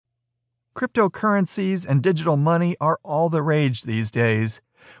Cryptocurrencies and digital money are all the rage these days,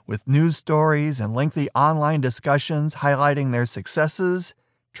 with news stories and lengthy online discussions highlighting their successes,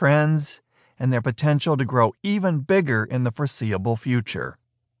 trends, and their potential to grow even bigger in the foreseeable future.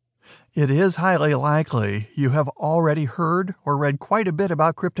 It is highly likely you have already heard or read quite a bit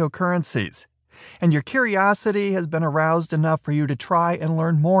about cryptocurrencies, and your curiosity has been aroused enough for you to try and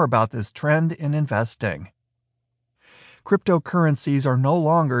learn more about this trend in investing. Cryptocurrencies are no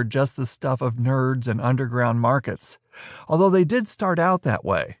longer just the stuff of nerds and underground markets, although they did start out that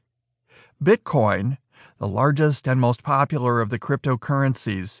way. Bitcoin, the largest and most popular of the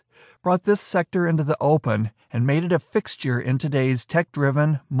cryptocurrencies, brought this sector into the open and made it a fixture in today's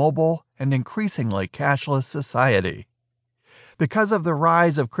tech-driven, mobile, and increasingly cashless society. Because of the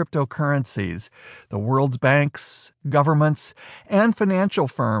rise of cryptocurrencies, the world's banks, governments, and financial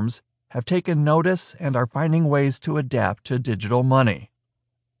firms have taken notice and are finding ways to adapt to digital money.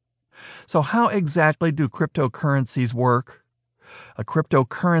 So how exactly do cryptocurrencies work? A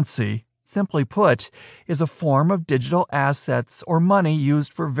cryptocurrency, simply put, is a form of digital assets or money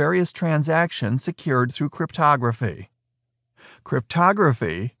used for various transactions secured through cryptography.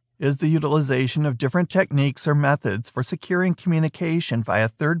 Cryptography is the utilization of different techniques or methods for securing communication via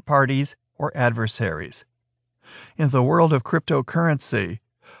third parties or adversaries. In the world of cryptocurrency,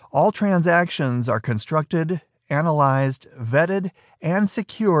 all transactions are constructed, analyzed, vetted, and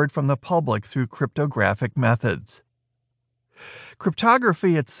secured from the public through cryptographic methods.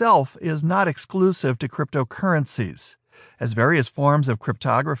 Cryptography itself is not exclusive to cryptocurrencies, as various forms of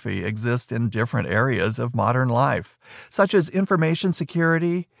cryptography exist in different areas of modern life, such as information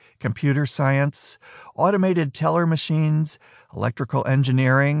security, computer science, automated teller machines, electrical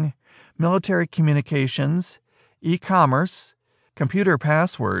engineering, military communications, e-commerce, computer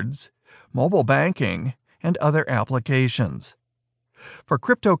passwords, mobile banking, and other applications. For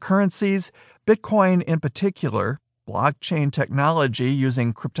cryptocurrencies, Bitcoin in particular, blockchain technology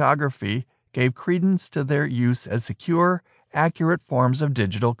using cryptography gave credence to their use as secure, accurate forms of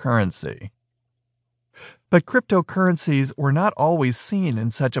digital currency. But cryptocurrencies were not always seen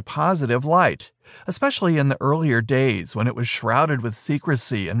in such a positive light, especially in the earlier days when it was shrouded with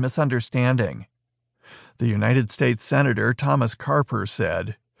secrecy and misunderstanding. The United States Senator Thomas Carper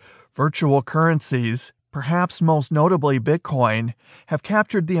said, "Virtual currencies, perhaps most notably Bitcoin, have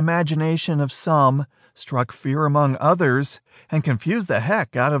captured the imagination of some, struck fear among others, and confused the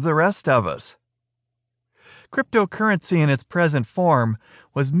heck out of the rest of us." Cryptocurrency in its present form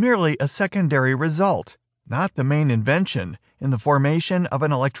was merely a secondary result, not the main invention, in the formation of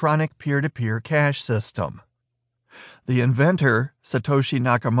an electronic peer-to-peer cash system. The inventor, Satoshi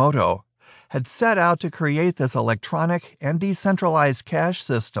Nakamoto, had set out to create this electronic and decentralized cash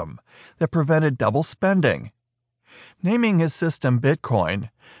system that prevented double spending. Naming his system Bitcoin,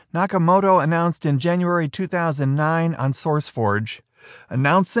 Nakamoto announced in January 2009 on SourceForge,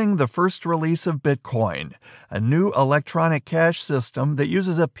 announcing the first release of Bitcoin, a new electronic cash system that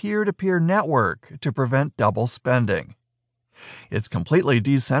uses a peer-to-peer network to prevent double spending. It's completely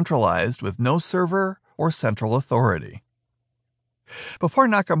decentralized with no server or central authority. Before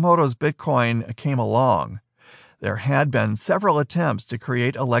Nakamoto's Bitcoin came along, there had been several attempts to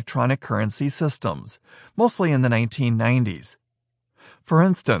create electronic currency systems, mostly in the 1990s. For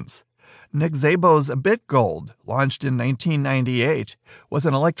instance, Nick Szabo's BitGold, launched in 1998, was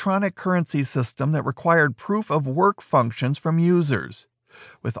an electronic currency system that required proof of work functions from users,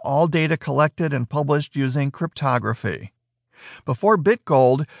 with all data collected and published using cryptography. Before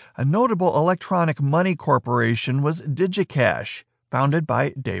BitGold, a notable electronic money corporation was DigiCash, founded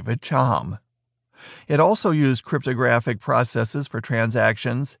by David Chaum. It also used cryptographic processes for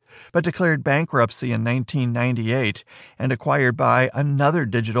transactions, but declared bankruptcy in 1998 and acquired by another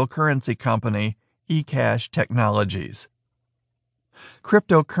digital currency company, eCash Technologies.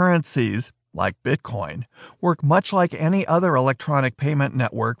 Cryptocurrencies, like Bitcoin, work much like any other electronic payment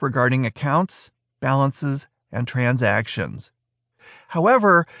network regarding accounts, balances, and transactions.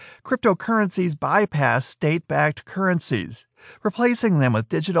 However, cryptocurrencies bypass state-backed currencies, replacing them with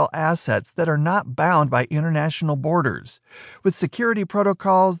digital assets that are not bound by international borders, with security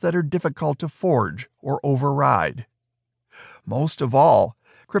protocols that are difficult to forge or override. Most of all,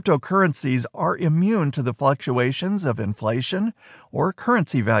 cryptocurrencies are immune to the fluctuations of inflation or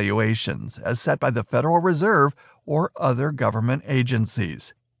currency valuations as set by the Federal Reserve or other government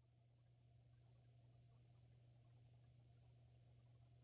agencies.